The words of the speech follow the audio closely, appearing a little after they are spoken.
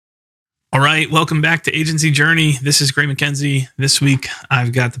All right, welcome back to Agency Journey. This is Gray McKenzie. This week,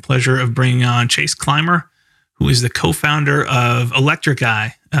 I've got the pleasure of bringing on Chase Clymer, who is the co-founder of Electric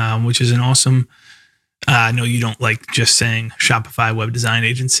Eye, which is an awesome. I know you don't like just saying Shopify web design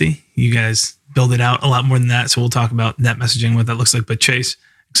agency. You guys build it out a lot more than that. So we'll talk about that messaging, what that looks like. But Chase,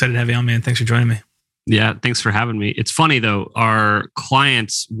 excited to have you on, man. Thanks for joining me. Yeah, thanks for having me. It's funny though, our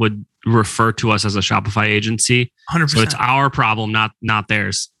clients would refer to us as a Shopify agency. 100%. So it's our problem, not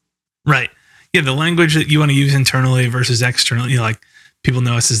theirs. Right. Yeah, the language that you want to use internally versus externally, like people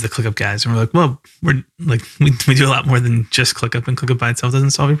know us as the ClickUp guys. And we're like, well, we're like, we do a lot more than just ClickUp, and ClickUp by itself doesn't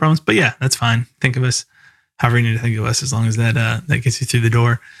solve your problems. But yeah, that's fine. Think of us however you need to think of us, as long as that gets you through the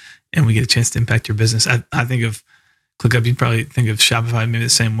door and we get a chance to impact your business. I think of ClickUp, you'd probably think of Shopify maybe the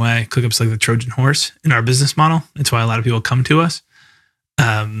same way. ClickUp's like the Trojan horse in our business model. That's why a lot of people come to us.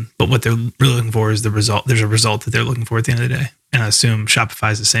 But what they're really looking for is the result. There's a result that they're looking for at the end of the day. And I assume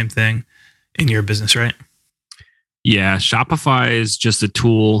Shopify is the same thing in your business, right? Yeah, Shopify is just a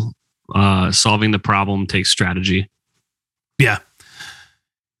tool. Solving the problem takes strategy. Yeah.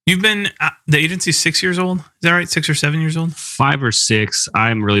 You've been, the agency's 6 years old. Is that right? 6 or 7 years old? 5 or 6.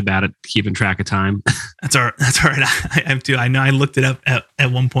 I'm really bad at keeping track of time. That's all right. I have to. I know I looked it up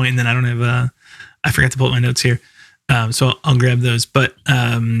at one point, and then I don't have, I forgot to pull up my notes here. So I'll grab those. But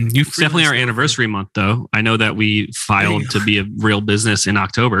it's definitely our anniversary month, though. I know that we filed to be a real business in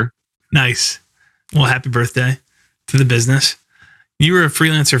October. Nice. Well, happy birthday to the business. You were a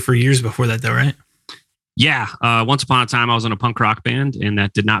freelancer for years before that, though, right? Yeah. Once upon a time, I was in a punk rock band, and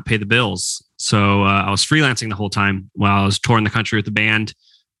that did not pay the bills. So I was freelancing the whole time while I was touring the country with the band.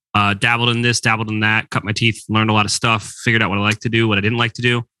 Dabbled in this, dabbled in that, cut my teeth, learned a lot of stuff, figured out what I liked to do, what I didn't like to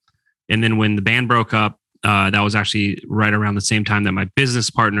do. And then when the band broke up, that was actually right around the same time that my business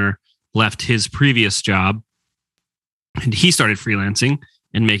partner left his previous job, and he started freelancing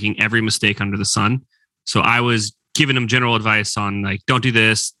and making every mistake under the sun. So I was giving him general advice on like, don't do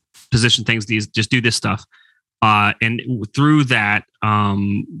this, position things, just do this stuff. And through that,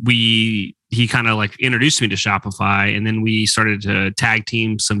 he kind of like introduced me to Shopify, and then we started to tag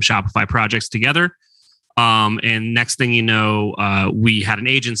team some Shopify projects together. And next thing you know, we had an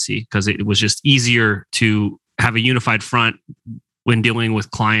agency because it was just easier to have a unified front when dealing with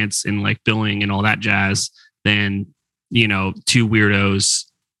clients and like billing and all that jazz than, two weirdos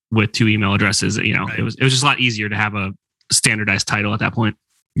with 2 email addresses. Right. It was just a lot easier to have a standardized title at that point.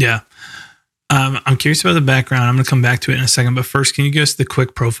 Yeah. I'm curious about the background. I'm going to come back to it in a second, but first, can you give us the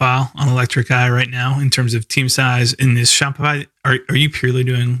quick profile on Electric Eye right now in terms of team size? In this Shopify, are you purely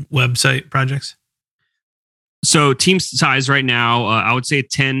doing website projects? So team size right now, I would say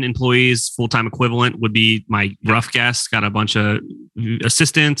 10 employees, full-time equivalent would be my rough guess. Got a bunch of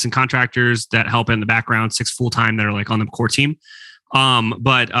assistants and contractors that help in the background, 6 full-time that are like on the core team.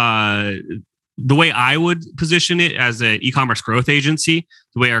 But the way I would position it as an e-commerce growth agency,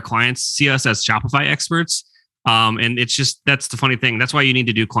 the way our clients see us as Shopify experts. And it's just, that's the funny thing. That's why you need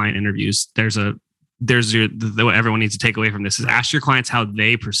to do client interviews. What everyone needs to take away from this is ask your clients how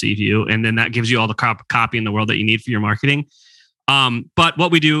they perceive you. And then that gives you all the copy in the world that you need for your marketing. But what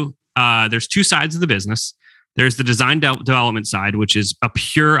we do, there's 2 sides of the business. There's the design development side, which is a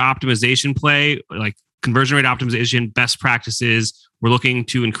pure optimization play, like conversion rate optimization, best practices. We're looking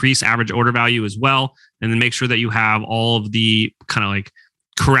to increase average order value as well. And then make sure that you have all of the kind of like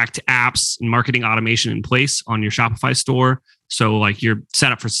correct apps and marketing automation in place on your Shopify store. So like you're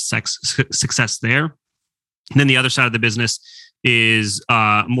set up for success there. And then the other side of the business is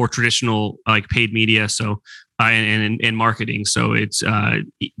more traditional, like paid media. So and marketing. So it's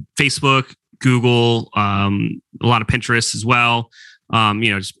Facebook, Google, a lot of Pinterest as well.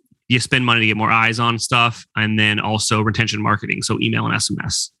 Just you spend money to get more eyes on stuff, and then also retention marketing. So email and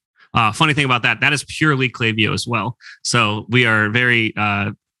SMS. Funny thing about that is purely Klaviyo as well. So we are very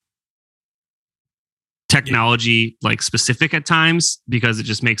technology like specific at times because it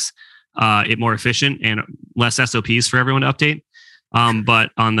just makes it more efficient and less SOPs for everyone to update.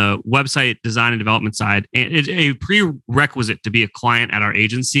 But on the website design and development side, a prerequisite to be a client at our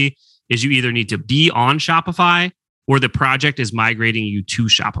agency is you either need to be on Shopify or the project is migrating you to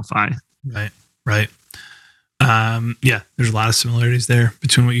Shopify. Right. Yeah, there's a lot of similarities there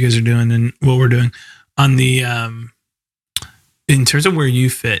between what you guys are doing and what we're doing. On the in terms of where you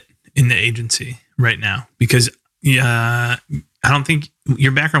fit in the agency right now, because I don't think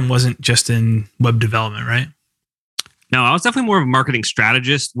your background wasn't just in web development, right? No, I was definitely more of a marketing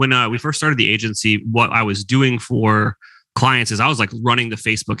strategist. When we first started the agency, what I was doing for clients is I was like running the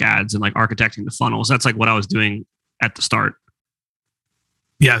Facebook ads and like architecting the funnels. That's like what I was doing at the start.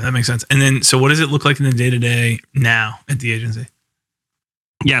 Yeah, that makes sense. And then, so what does it look like in the day-to-day now at the agency?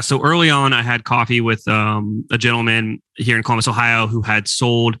 Yeah. So early on, I had coffee with a gentleman here in Columbus, Ohio, who had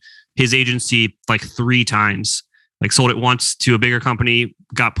sold his agency like 3 times. Like sold it once to a bigger company,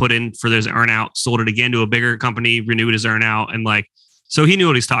 got put in for his earnout, sold it again to a bigger company, renewed his earnout, and like so he knew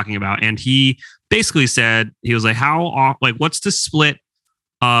what he's talking about. And he basically said he was like, what's the split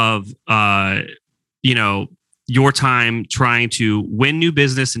of your time trying to win new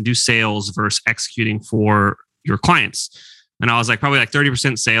business and do sales versus executing for your clients? And I was like, probably like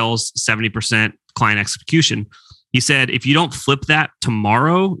 30% sales, 70% client execution. He said, if you don't flip that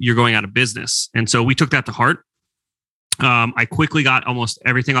tomorrow, you're going out of business. And so we took that to heart. I quickly got almost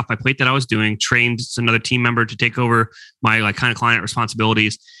everything off my plate that I was doing, trained another team member to take over my like kind of client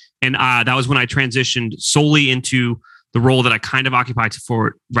responsibilities. And that was when I transitioned solely into the role that I kind of occupy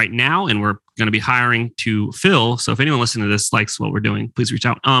for right now. And we're going to be hiring to fill. So if anyone listening to this likes what we're doing, please reach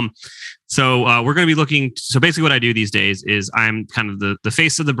out. So we're going to be looking. So basically what I do these days is I'm kind of the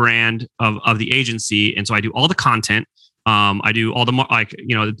face of the brand of the agency. And so I do all the content. I do all the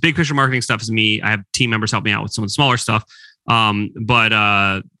the big picture marketing stuff is me. I have team members help me out with some of the smaller stuff. So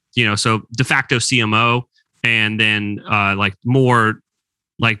de facto CMO, and then more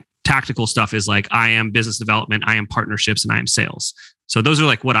like tactical stuff is like I am business development, I am partnerships, and I am sales. So those are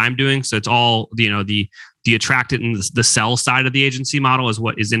like what I'm doing. So it's all the attract it and the sell side of the agency model is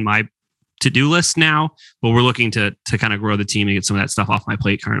what is in my to-do list now. But we're looking to kind of grow the team and get some of that stuff off my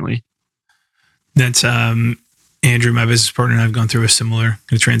plate currently. That's Andrew, my business partner, and I've gone through a similar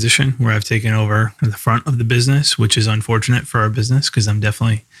transition where I've taken over the front of the business, which is unfortunate for our business because I'm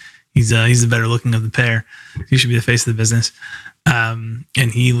definitely he's the better looking of the pair. He should be the face of the business, and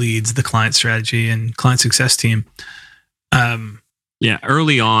he leads the client strategy and client success team.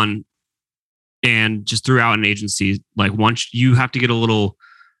 Early on, and just throughout an agency, like once you have to get a little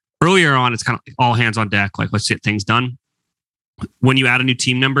earlier on, it's kind of all hands on deck. Like let's get things done. When you add a new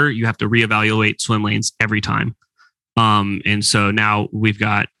team member, you have to reevaluate swim lanes every time. And so now we've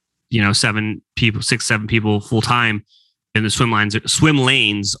got, 7 people full time, and the swim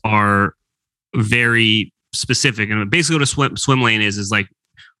lanes are very specific. And basically what a swim lane is like,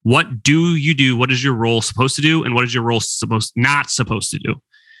 what do you do? What is your role supposed to do? And what is your role not supposed to do?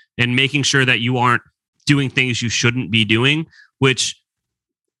 And making sure that you aren't doing things you shouldn't be doing, which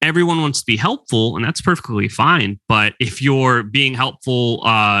everyone wants to be helpful, and that's perfectly fine. But if you're being helpful,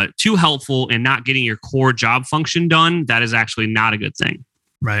 too helpful and not getting your core job function done, that is actually not a good thing.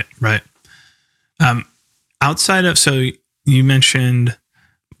 Right. Outside of, so you mentioned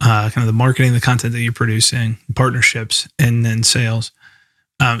kind of the marketing, the content that you're producing, partnerships, and then sales.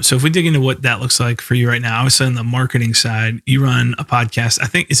 So if we dig into what that looks like for you right now, obviously on the marketing side, you run a podcast. I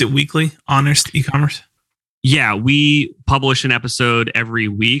think, is it weekly? Honest E-commerce? Yeah, we publish an episode every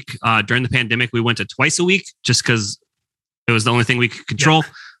week. During the pandemic, we went to twice a week just because it was the only thing we could control.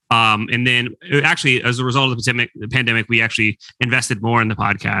 Yeah. And then actually, as a result of the pandemic, we actually invested more in the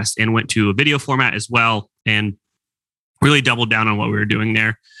podcast and went to a video format as well and really doubled down on what we were doing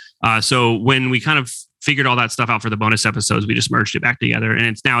there. So when we kind of figured all that stuff out for the bonus episodes, we just merged it back together, and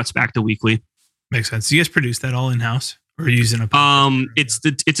it's back to weekly. Makes sense. Do you guys produce that all in-house? Or using a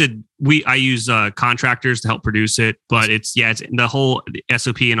I use contractors to help produce it, but it's the whole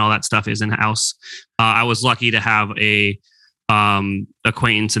SOP and all that stuff is in house. I was lucky to have a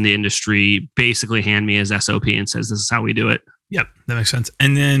acquaintance in the industry basically hand me his SOP and says this is how we do it. Yep, that makes sense.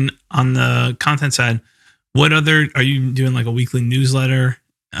 And then on the content side, what other are you doing? Like a weekly newsletter?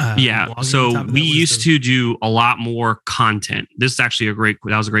 So we used to do a lot more content. This is actually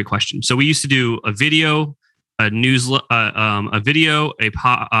that was a great question. So we used to do a video, a newsletter, a video,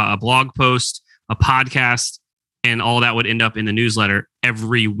 a blog post, a podcast, and all that would end up in the newsletter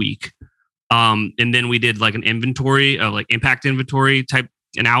every week. And then we did like an inventory, like impact inventory type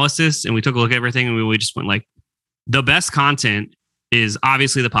analysis, and we took a look at everything, and we just went like, the best content is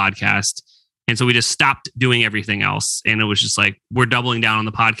obviously the podcast. And so we just stopped doing everything else. And it was just like, we're doubling down on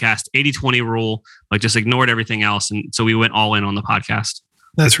the podcast, 80-20 rule, like just ignored everything else. And so we went all in on the podcast.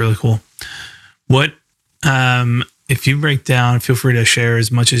 That's really cool. What, if you break down, feel free to share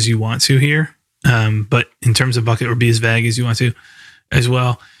as much as you want to here. But in terms of bucket, or be as vague as you want to as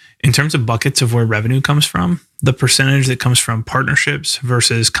well. In terms of buckets of where revenue comes from, the percentage that comes from partnerships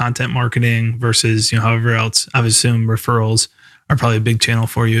versus content marketing versus, however else, I would assume referrals are probably a big channel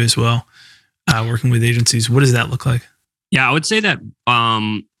for you as well. Working with agencies, what does that look like? Yeah, I would say that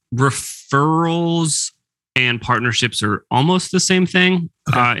referrals and partnerships are almost the same thing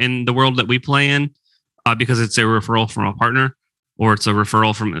in the world that we play in, because it's a referral from a partner or it's a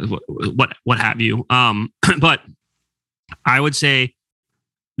referral from what have you. But I would say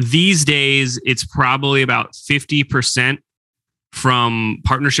these days it's probably about 50% from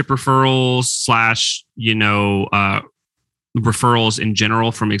partnership referrals / referrals in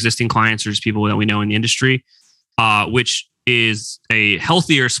general from existing clients or just people that we know in the industry, which is a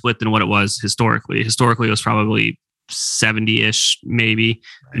healthier split than what it was historically. Historically, it was probably 70-ish, maybe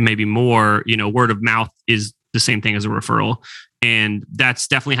more. Word of mouth is the same thing as a referral. And that's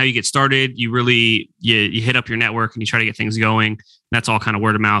definitely how you get started. You really, you hit up your network and you try to get things going. That's all kind of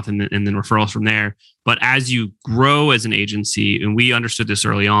word of mouth and then referrals from there. But as you grow as an agency, and we understood this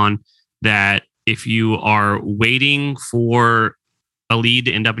early on, that if you are waiting for a lead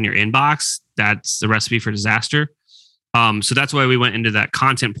to end up in your inbox, that's the recipe for disaster. So that's why we went into that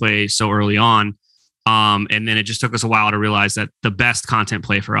content play so early on. And then it just took us a while to realize that the best content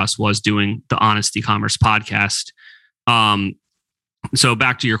play for us was doing the Honest E-commerce podcast. So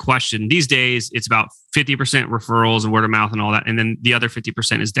back to your question, these days it's about 50% referrals and word of mouth and all that. And then the other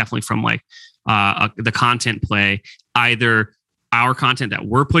 50% is definitely from like the content play, either our content that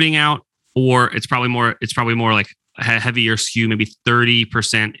we're putting out, or it's probably more like a heavier skew, maybe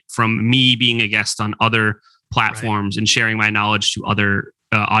 30% from me being a guest on other platforms and sharing my knowledge to other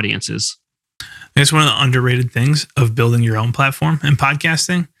audiences. I guess one of the underrated things of building your own platform and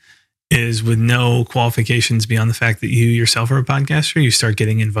podcasting is, with no qualifications beyond the fact that you yourself are a podcaster, you start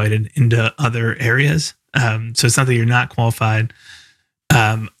getting invited into other areas. So it's not that you're not qualified,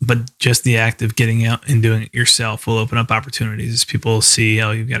 but just the act of getting out and doing it yourself will open up opportunities. People see,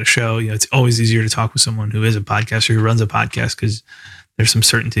 oh, you've got a show. It's always easier to talk with someone who is a podcaster, who runs a podcast, because there's some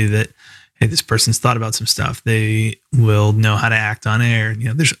certainty that, hey, this person's thought about some stuff. They will know how to act on air.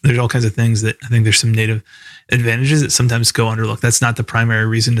 There's all kinds of things that I think there's some native advantages that sometimes go underlooked. That's not the primary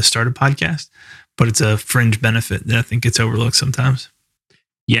reason to start a podcast, but it's a fringe benefit that I think gets overlooked sometimes.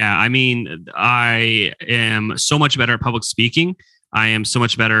 Yeah, I mean, I am so much better at public speaking. I am so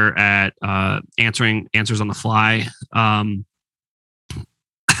much better at answering answers on the fly. I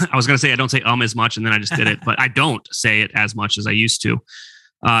was going to say I don't say as much, and then I just did it, but I don't say it as much as I used to.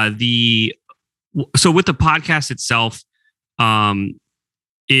 So with the podcast itself,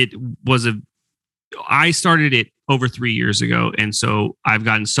 I started it over 3 years ago. And so I've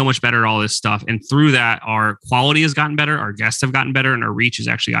gotten so much better at all this stuff. And through that, our quality has gotten better, our guests have gotten better, and our reach has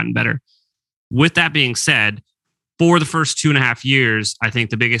actually gotten better. With that being said, for the first 2.5 years, I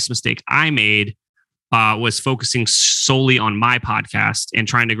think the biggest mistake I made was focusing solely on my podcast and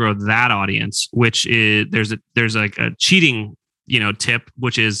trying to grow that audience, which is there's like a cheating tip,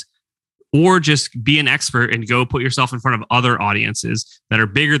 which is, or just be an expert and go put yourself in front of other audiences that are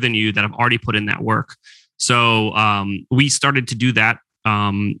bigger than you, that have already put in that work. So we started to do that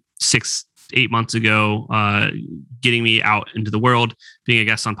 6-8 months ago, getting me out into the world, being a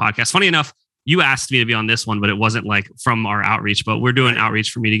guest on podcasts. Funny enough, you asked me to be on this one, but it wasn't like from our outreach, but we're doing outreach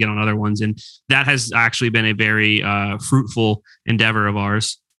for me to get on other ones. And that has actually been a very fruitful endeavor of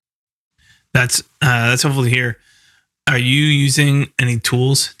ours. That's helpful to hear. Are you using any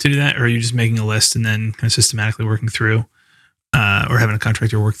tools to do that, or are you just making a list and then kind of systematically working through, or having a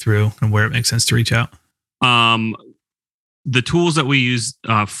contractor work through and where it makes sense to reach out? The tools that we use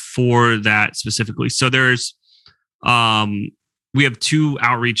for that specifically. So there's, we have 2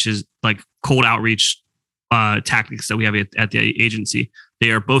 outreaches, like cold outreach tactics that we have at the agency. They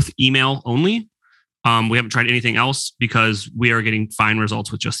are both email only. We haven't tried anything else because we are getting fine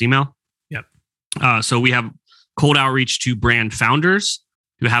results with just email. Yep. So we have cold outreach to brand founders,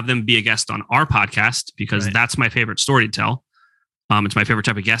 to have them be a guest on our podcast, because that's my favorite story to tell. It's my favorite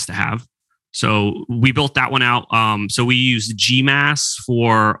type of guest to have. So we built that one out. So we use GMass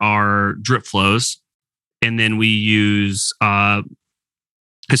for our drip flows. And then we use,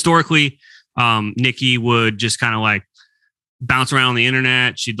 historically, Nikki would just kind of like bounce around on the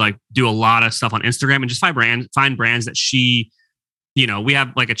internet. She'd like do a lot of stuff on Instagram and just find brands that she, we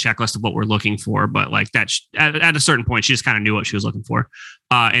have like a checklist of what we're looking for, but like that at a certain point, she just kind of knew what she was looking for.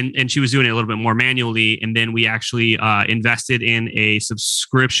 And she was doing it a little bit more manually. And then we actually invested in a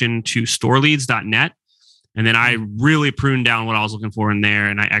subscription to storeleads.net. And then I really pruned down what I was looking for in there,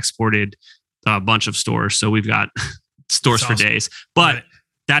 and I exported a bunch of stores. So we've got stores for days, but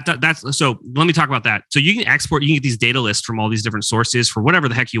that's so let me talk about that. So you can get these data lists from all these different sources for whatever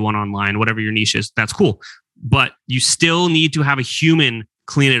the heck you want online, whatever your niche is. That's cool. But you still need to have a human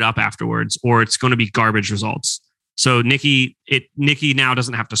clean it up afterwards, or it's going to be garbage results. So Nikki now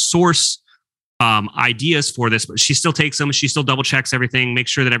doesn't have to source ideas for this, but she still takes them. She still double checks everything, makes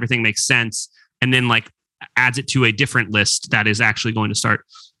sure that everything makes sense, and then like adds it to a different list that is actually going to start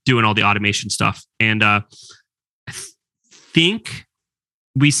doing all the automation stuff. And I think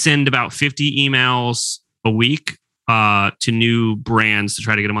we send about 50 emails a week to new brands to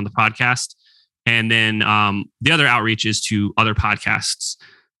try to get them on the podcast. And then the other outreach is to other podcasts.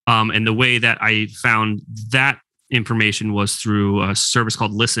 And the way that I found that information was through a service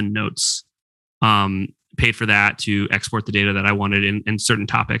called Listen Notes. Paid for that to export the data that I wanted in certain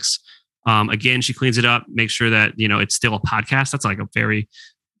topics. Again, she cleans it up, makes sure that, it's still a podcast. That's like a very,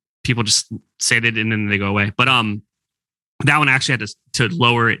 people just say it and then they go away. But that one actually had to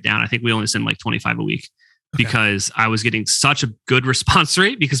lower it down. I think we only send like 25 a week because I was getting such a good response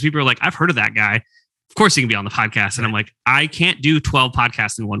rate because people are like, I've heard of that guy. Of course he can be on the podcast. And I'm like, I can't do 12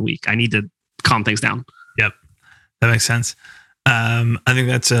 podcasts in 1 week. I need to calm things down. Yep. That makes sense. I think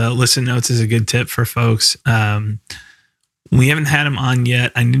that's Listen Notes is a good tip for folks. We haven't had him on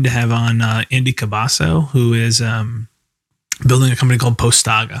yet. I need to have on Andy Cabasso, who is building a company called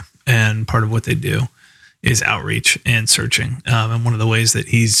Postaga. And part of what they do is outreach and searching. And one of the ways that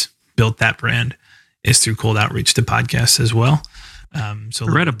he's built that brand is through cold outreach to podcasts as well. So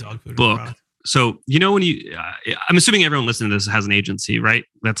I read a book. So, when I'm assuming everyone listening to this has an agency, right?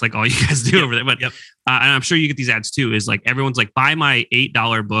 That's like all you guys do over there. But and I'm sure you get these ads too, is like, everyone's like, buy my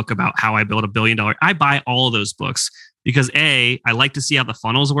 $8 book about how I built $1 billion. I buy all of those books because I like to see how the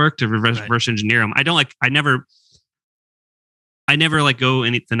funnels work to reverse engineer them. I never like go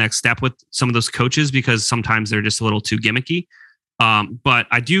the next step with some of those coaches because sometimes they're just a little too gimmicky. But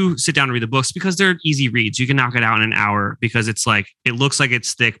I do sit down and read the books because they're easy reads. You can knock it out in an hour because it's like, it looks like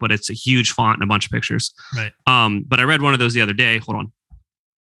it's thick, but it's a huge font and a bunch of pictures. Right. But I read one of those the other day. Hold on.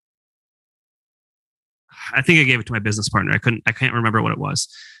 I think I gave it to my business partner. I can't remember what it was.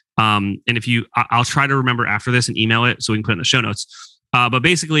 And I'll try to remember after this and email it so we can put it in the show notes. But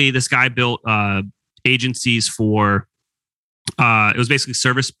basically this guy built agencies for, it was basically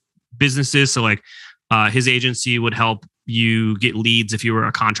service businesses. So like his agency would help you get leads if you were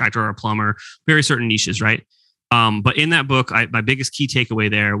a contractor or a plumber, very certain niches, right? But in that book, my biggest key takeaway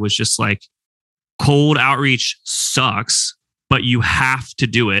there was just like, cold outreach sucks, but you have to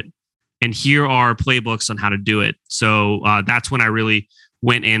do it. And here are playbooks on how to do it. So that's when I really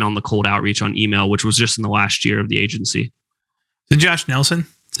went in on the cold outreach on email, which was just in the last year of the agency. So Josh Nelson,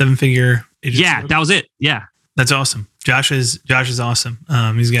 7-figure agency. Yeah, that was it. Yeah. That's awesome. Josh is awesome.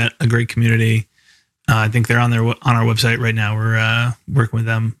 He's got a great community. I think they're on our website right now. We're working with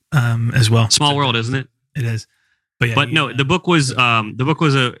them as well. Small world, isn't it? It is. But yeah, the book was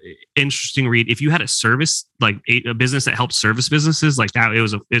a interesting read. If you had a service, like a business that helps service businesses like that,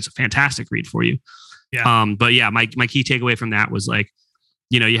 it's a fantastic read for you. Yeah. But yeah, my key takeaway from that was like,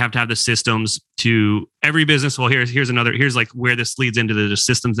 you have to have the systems to every business. Well, here's like where this leads into the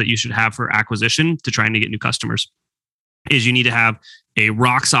systems that you should have for acquisition to trying to get new customers. Is you need to have a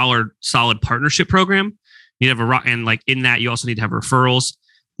rock solid partnership program. You have and like in that you also need to have referrals.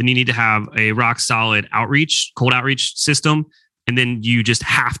 Then you need to have a rock solid cold outreach system. And then you just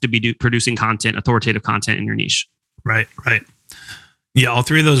have to be producing content, authoritative content in your niche. Right. Yeah. All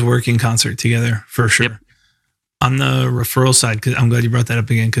three of those work in concert together for sure. Yep. On the referral side, because I'm glad you brought that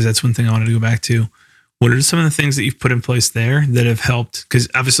up again, because that's one thing I wanted to go back to. What are some of the things that you've put in place there that have helped? Because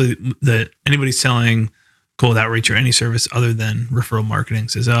obviously anybody selling cold outreach or any service other than referral marketing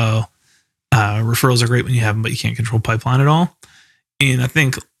says, referrals are great when you have them, but you can't control pipeline at all. And I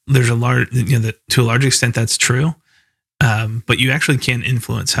think there's to a large extent that's true. But you actually can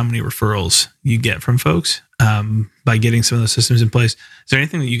influence how many referrals you get from folks by getting some of those systems in place. Is there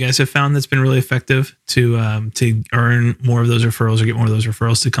anything that you guys have found that's been really effective to earn more of those referrals or get more of those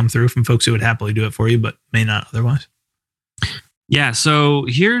referrals to come through from folks who would happily do it for you, but may not otherwise? Yeah. So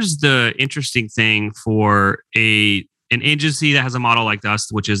here's the interesting thing for an agency that has a model like us,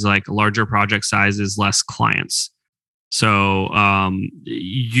 which is like larger project sizes, less clients. So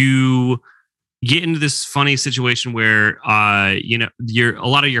you get into this funny situation where a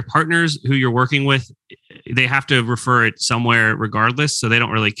lot of your partners who you're working with, they have to refer it somewhere regardless, so they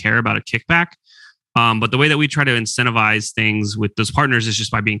don't really care about a kickback. But the way that we try to incentivize things with those partners is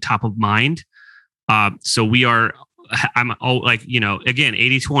just by being top of mind. So again,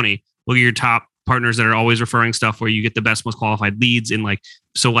 80-20. Look at your top partners that are always referring stuff where you get the best, most qualified leads. And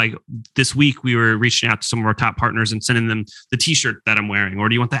this week we were reaching out to some of our top partners and sending them the t-shirt that I'm wearing, or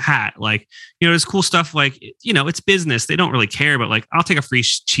do you want the hat? There's cool stuff it's business. They don't really care, but I'll take a free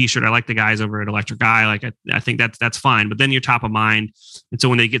t-shirt. I like the guys over at Electric Eye. I think that's fine, but then you're top of mind. And so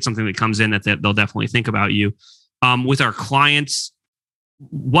when they get something that comes in that they'll definitely think about you. With our clients,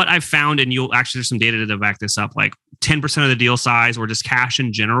 what I've found, and there's some data to back this up, 10% of the deal size or just cash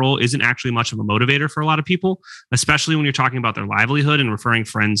in general isn't actually much of a motivator for a lot of people, especially when you're talking about their livelihood and referring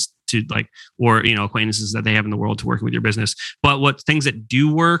friends to acquaintances that they have in the world to working with your business. But what things that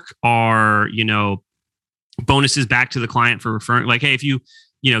do work are, bonuses back to the client for referring, hey, if you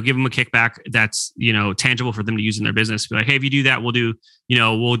give them a kickback that's, tangible for them to use in their business. Be like, hey, if you do that, we'll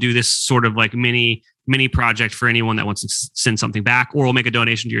do this sort of like mini project for anyone that wants to send something back, or we'll make a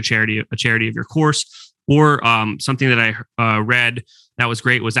donation to your charity, a charity of your course. Or something that I read that was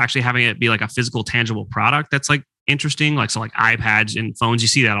great was actually having it be like a physical, tangible product that's like interesting, like iPads and phones. You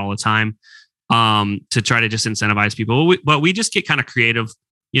see that all the time, to try to just incentivize people. But we just get kind of creative,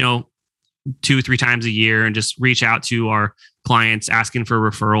 2-3 times a year, and just reach out to our clients asking for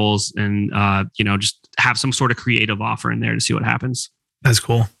referrals, and just have some sort of creative offer in there to see what happens. That's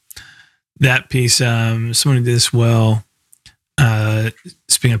cool. That piece, someone who did this well.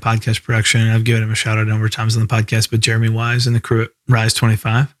 Speaking of podcast production, I've given him a shout out a number of times on the podcast, but Jeremy Wise and the crew at Rise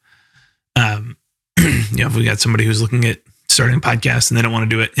 25. If we got somebody who's looking at starting a podcast and they don't want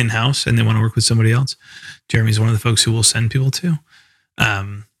to do it in-house and they want to work with somebody else, Jeremy's one of the folks who will send people to.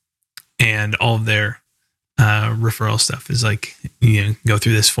 And all of their referral stuff is like, go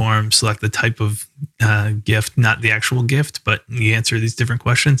through this form, select the type of gift, not the actual gift, but you answer these different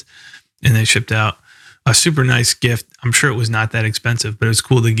questions. And they shipped out a super nice gift. I'm sure it was not that expensive, but it was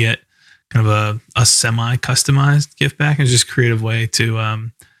cool to get kind of a semi-customized gift back. It's just a creative way to,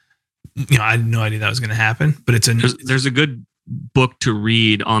 I had no idea that was going to happen, but there's a good book to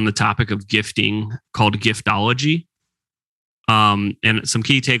read on the topic of gifting called Giftology. And some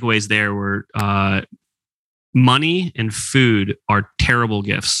key takeaways there were, money and food are terrible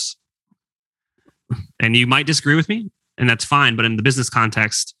gifts. And you might disagree with me, and that's fine. But in the business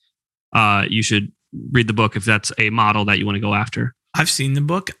context, you should read the book if that's a model that you want to go after. I've seen the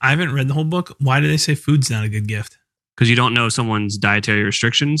book. I haven't read the whole book. Why do they say food's not a good gift? Because you don't know someone's dietary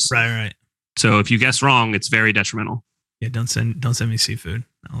restrictions. Right. So if you guess wrong, it's very detrimental. Yeah, don't send me seafood.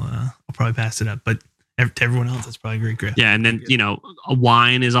 I'll probably pass it up. But to everyone else, that's probably a great gift. Yeah, and then a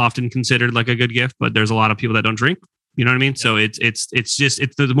wine is often considered like a good gift, but there's a lot of people that don't drink. You know what I mean? Yeah. So it's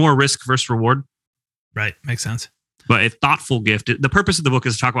the more risk versus reward. Right, makes sense. But a thoughtful gift. The purpose of the book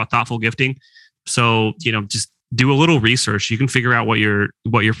is to talk about thoughtful gifting. So just do a little research. You can figure out what you're,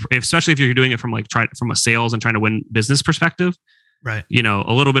 especially if you're doing it from from a sales and trying to win business perspective. Right.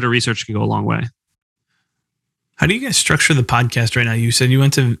 A little bit of research can go a long way. How do you guys structure the podcast right now? You said you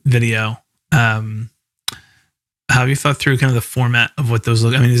went to video. How have you thought through kind of the format of what those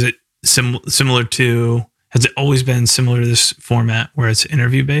look? I mean, is it similar to? Has it always been similar to this format where it's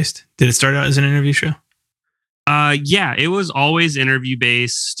interview based? Did it start out as an interview show? Yeah, it was always interview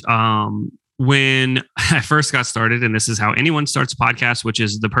based. When I first got started, and this is how anyone starts a podcast, which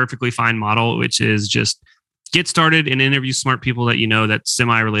is the perfectly fine model, which is just get started and interview smart people that that's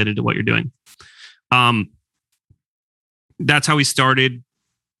semi-related to what you're doing. That's how we started.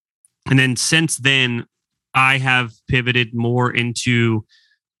 And then since then, I have pivoted more into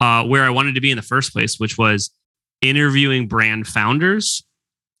where I wanted to be in the first place, which was interviewing brand founders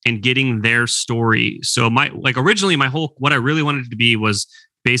and getting their story. So originally what I really wanted it to be was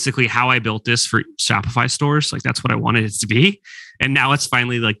basically how I built this for Shopify stores. Like that's what I wanted it to be. And now it's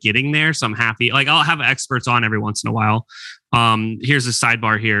finally getting there. So I'm happy. I'll have experts on every once in a while. Here's a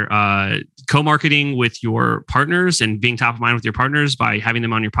sidebar here. Co-marketing with your partners and being top of mind with your partners by having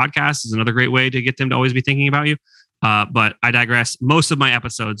them on your podcast is another great way to get them to always be thinking about you. But I digress. Most of my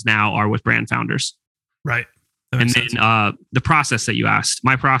episodes now are with brand founders. Right. And then the process that you asked,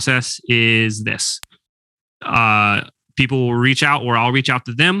 my process is this. People will reach out or I'll reach out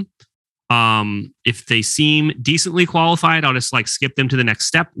to them. If they seem decently qualified, I'll just skip them to the next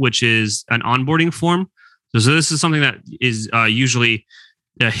step, which is an onboarding form. So this is something that is usually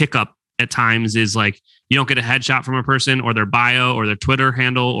a hiccup at times is you don't get a headshot from a person or their bio or their Twitter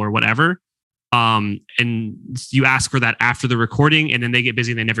handle or whatever. And you ask for that after the recording and then they get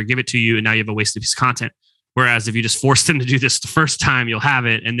busy and they never give it to you. And now you have a wasted piece of content. Whereas if you just force them to do this the first time, you'll have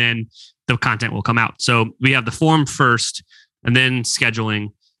it and then the content will come out. So we have the form first and then scheduling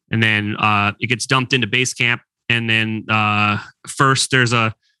and then it gets dumped into Basecamp. And then first there's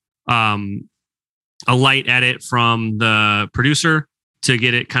a light edit from the producer to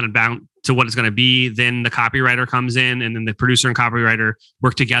get it kind of bound to what it's going to be. Then the copywriter comes in and then the producer and copywriter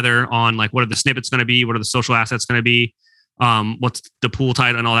work together on what are the snippets going to be? What are the social assets going to be? What's the pool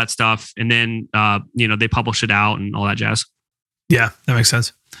title and all that stuff. And then, they publish it out and all that jazz. Yeah, that makes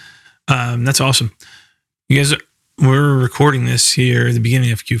sense. That's awesome. You guys, we're recording this here at the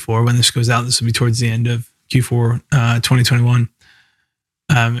beginning of Q4. When this goes out, this will be towards the end of Q4, 2021.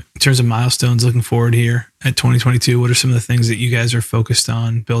 In terms of milestones, looking forward here at 2022, what are some of the things that you guys are focused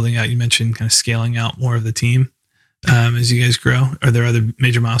on building out? You mentioned kind of scaling out more of the team as you guys grow. Are there other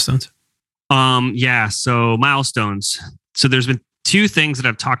major milestones? Yeah. So milestones. So there's been two things that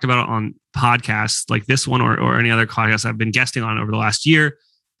I've talked about on podcasts like this one or any other podcast I've been guesting on over the last year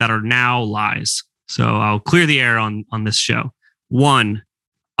that are now lies. So I'll clear the air on this show. One,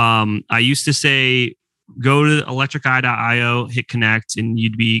 I used to say, go to electriceye.io, hit connect, and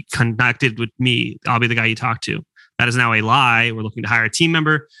you'd be connected with me. I'll be the guy you talk to. That is now a lie. We're looking to hire a team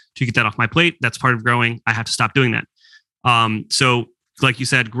member to get that off my plate. That's part of growing. I have to stop doing that. So like you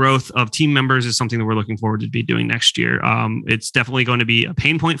said, growth of team members is something that we're looking forward to be doing next year. It's definitely going to be a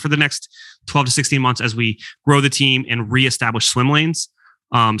pain point for the next 12 to 16 months as we grow the team and reestablish swim lanes.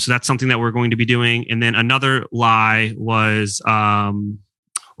 So that's something that we're going to be doing. And then another lie was,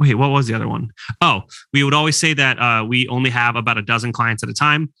 wait, what was the other one? Oh, we would always say that we only have about a dozen clients at a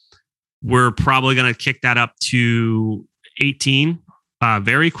time. We're probably going to kick that up to 18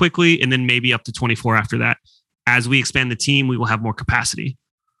 very quickly, and then maybe up to 24 after that. As we expand the team, we will have more capacity.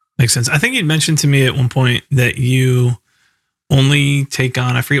 Makes sense. I think you'd mentioned to me at one point that you only take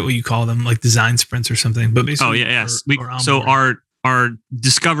on, I forget what you call them, like design sprints or something. But basically, yes. So our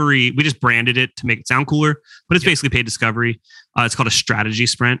discovery, we just branded it to make it sound cooler, but it's basically paid discovery. It's called a strategy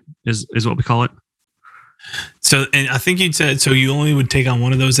sprint, is what we call it. So, and I think you'd said, so you only would take on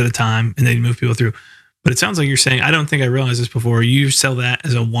one of those at a time and then you move people through. But it sounds like you're saying, I don't think I realized this before. You sell that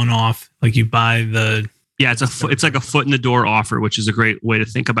as a one-off, like you buy the. Yeah, it's like a foot in the door offer, which is a great way to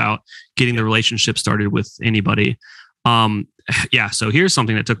think about getting the relationship started with anybody. So here's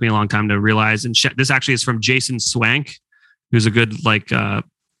something that took me a long time to realize. And this actually is from Jason Swank, who's a good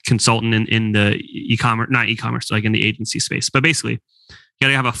consultant in the e-commerce, not e-commerce, like in the agency space. But basically, you got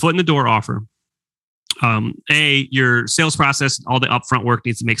to have a foot in the door offer. Your sales process, all the upfront work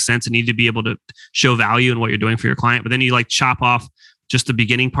needs to make sense and need to be able to show value in what you're doing for your client. But then you chop off just the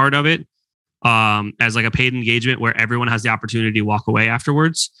beginning part of it as like a paid engagement where everyone has the opportunity to walk away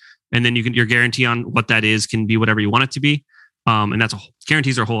afterwards. And then your guarantee on what that is can be whatever you want it to be. And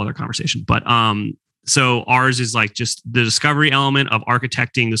guarantees are a whole other conversation. But so ours is like just the discovery element of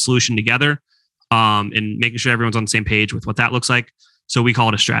architecting the solution together and making sure everyone's on the same page with what that looks like. So we call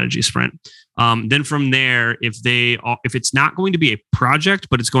it a strategy sprint. Then from there, if it's not going to be a project,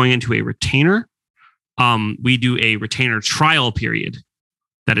 but it's going into a retainer, we do a retainer trial period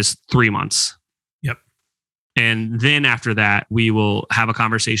that is 3 months. Yep. And then after that, we will have a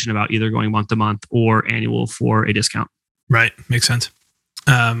conversation about either going month to month or annual for a discount. Right. Makes sense.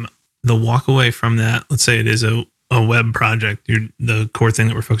 The walk away from that, let's say it is a web project, the core thing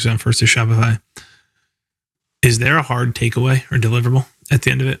that we're focused on first is Shopify. Is there a hard takeaway or deliverable at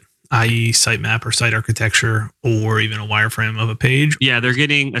the end of it, i.e. sitemap or site architecture or even a wireframe of a page? Yeah, they're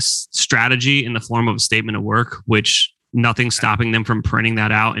getting a strategy in the form of a statement of work, which nothing's stopping them from printing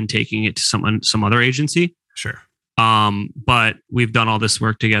that out and taking it to some other agency. Sure. But we've done all this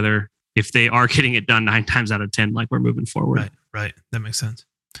work together. If they are getting it done 9 times out of 10, we're moving forward. Right. That makes sense.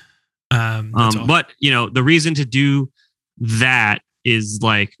 But the reason to do that is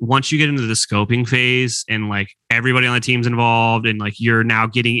once you get into the scoping phase and everybody on the team's involved and you're now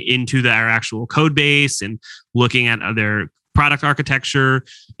getting into their actual code base and looking at their product architecture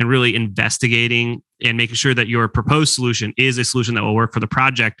and really investigating and making sure that your proposed solution is a solution that will work for the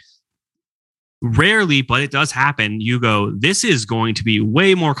project. Rarely, but it does happen. You go, this is going to be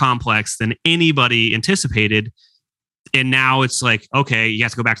way more complex than anybody anticipated. And now it's okay, you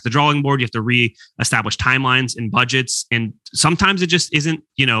have to go back to the drawing board. You have to re-establish timelines and budgets. And sometimes it just isn't,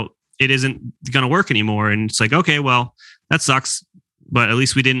 it isn't going to work anymore. And it's okay, well, that sucks. But at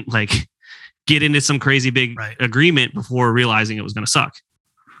least we didn't get into some crazy big agreement before realizing it was going to suck.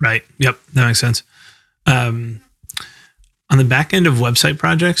 Right. Yep. That makes sense. On the back end of website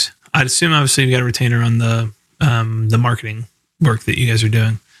projects, I'd assume obviously you got a retainer on the marketing work that you guys are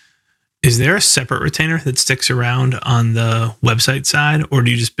doing. Is there a separate retainer that sticks around on the website side, or do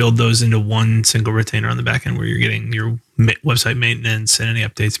you just build those into one single retainer on the back end where you're getting your website maintenance and any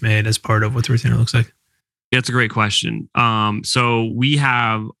updates made as part of what the retainer looks like? That's a great question. So we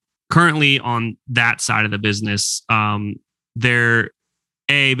have currently on that side of the business, building a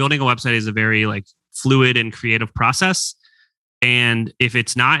website is a very fluid and creative process. And if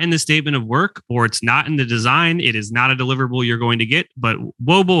it's not in the statement of work or it's not in the design, it is not a deliverable you're going to get. But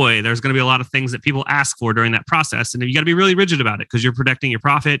whoa, boy, there's going to be a lot of things that people ask for during that process. And you got to be really rigid about it because you're protecting your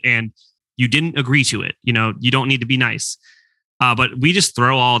profit and you didn't agree to it. You don't need to be nice. But we just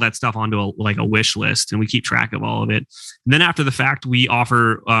throw all that stuff onto a wish list and we keep track of all of it. And then after the fact, we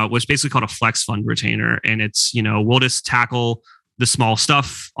offer what's basically called a flex fund retainer. And it's, we'll just tackle the small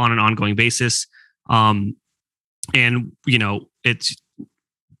stuff on an ongoing basis. It's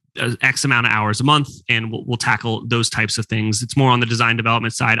X amount of hours a month, and we'll tackle those types of things. It's more on the design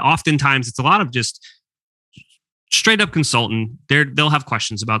development side. Oftentimes, it's a lot of just straight up consultant. They'll have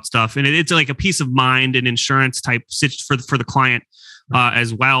questions about stuff, and it's like a peace of mind and insurance type for the client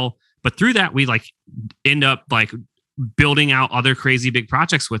as well. But through that, we like end up like building out other crazy big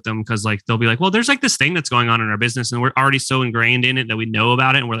projects with them, because like they'll be like, well, there's like this thing that's going on in our business and we're already so ingrained in it that we know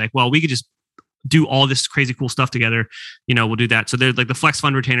about it, and we're like, well, we could just do all this crazy cool stuff together. We'll do that. So there's like the Flex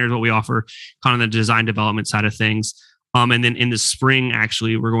Fund Retainer is what we offer, kind of the design development side of things. And then in the spring,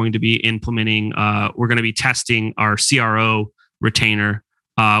 actually, we're going to be implementing, we're going to be testing our CRO retainer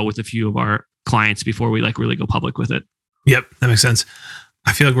with a few of our clients before we like really go public with it. Yep, that makes sense.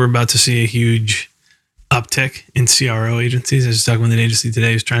 I feel like we're about to see a huge uptick in CRO agencies. I was talking with an agency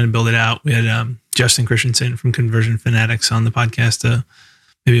today who's trying to build it out. We had Justin Christensen from Conversion Fanatics on the podcast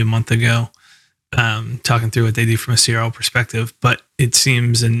maybe a month ago, talking through what they do from a CRO perspective. But it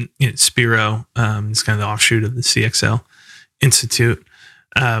seems, and Spiro, it's kind of the offshoot of the CXL Institute.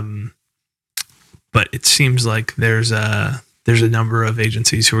 But it seems like there's a number of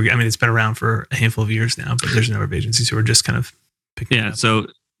agencies who are, I mean, it's been around for a handful of years now, but there's a number of agencies who are just kind of picking it up. So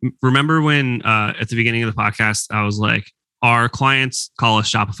remember when at the beginning of the podcast, I was like, our clients call us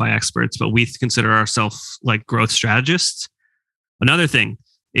Shopify experts, but we consider ourselves like growth strategists. Another thing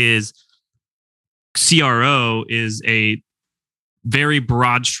is CRO is a very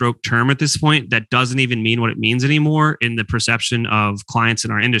broad stroke term at this point that doesn't even mean what it means anymore in the perception of clients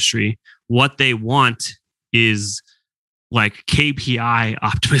in our industry. What they want is like KPI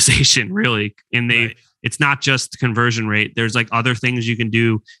optimization, really. And Right. It's not just conversion rate. There's like other things you can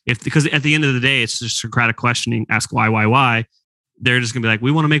do because at the end of the day, it's just Socratic questioning, ask why. They're just gonna be like,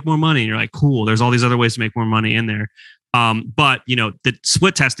 we want to make more money. And you're like, cool. There's all these other ways to make more money in there. But the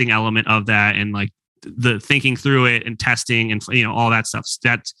split testing element of that and like the thinking through it and testing and all that stuff.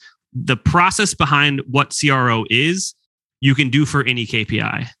 That's the process behind what CRO is. You can do for any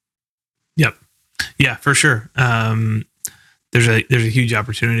KPI. Yep. Yeah, for sure. There's a huge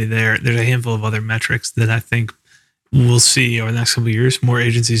opportunity there. There's a handful of other metrics that I think we'll see over the next couple of years. More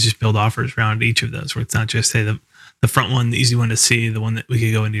agencies just build offers around each of those, where it's not just, say, the front one, the easy one to see, the one that we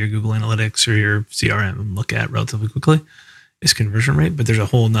could go into your Google Analytics or your CRM and look at relatively quickly is conversion rate. But there's a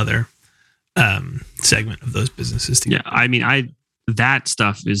whole nother segment of those businesses. Yeah, I mean, that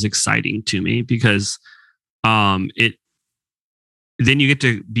stuff is exciting to me because then you get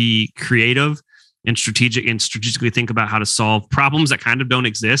to be creative and strategically think about how to solve problems that kind of don't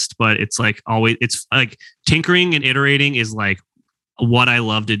exist, but it's like always, it's like tinkering and iterating is like what I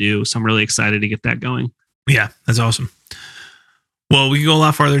love to do. So I'm really excited to get that going. Yeah, that's awesome. Well, we can go a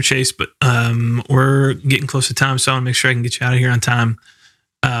lot farther, Chase, but we're getting close to time, so I want to make sure I can get you out of here on time.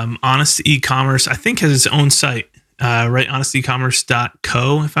 Honest E-commerce, I think, has its own site, right?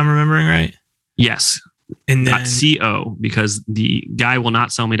 honestecommerce.co, if I'm remembering right. Yes. And then .co, because the guy will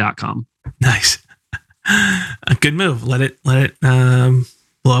not sell me.com. Nice. A good move. Let it blow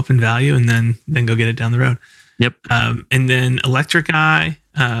up in value and then go get it down the road. Yep. And then Electric Eye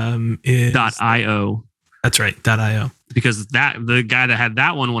is .io. That's right. .io. Because the guy that had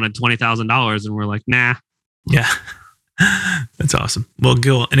that one wanted $20,000 and we're like, nah. Yeah. That's awesome. Well,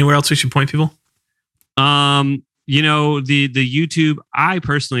 Gil, anywhere else we should point people? The YouTube, I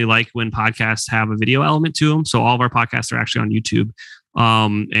personally like when podcasts have a video element to them. So all of our podcasts are actually on YouTube.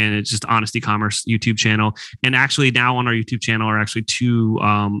 And it's just Honest E-commerce YouTube channel. And actually now on our YouTube channel are actually two,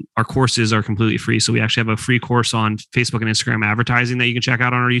 our courses are completely free. So we actually have a free course on Facebook and Instagram advertising that you can check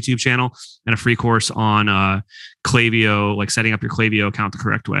out on our YouTube channel, and a free course on Klaviyo, like setting up your Klaviyo account the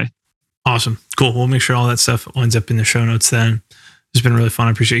correct way. Awesome. Cool. We'll make sure all that stuff ends up in the show notes then. It's been really fun.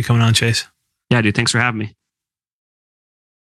 I appreciate you coming on, Chase. Yeah, dude. Thanks for having me.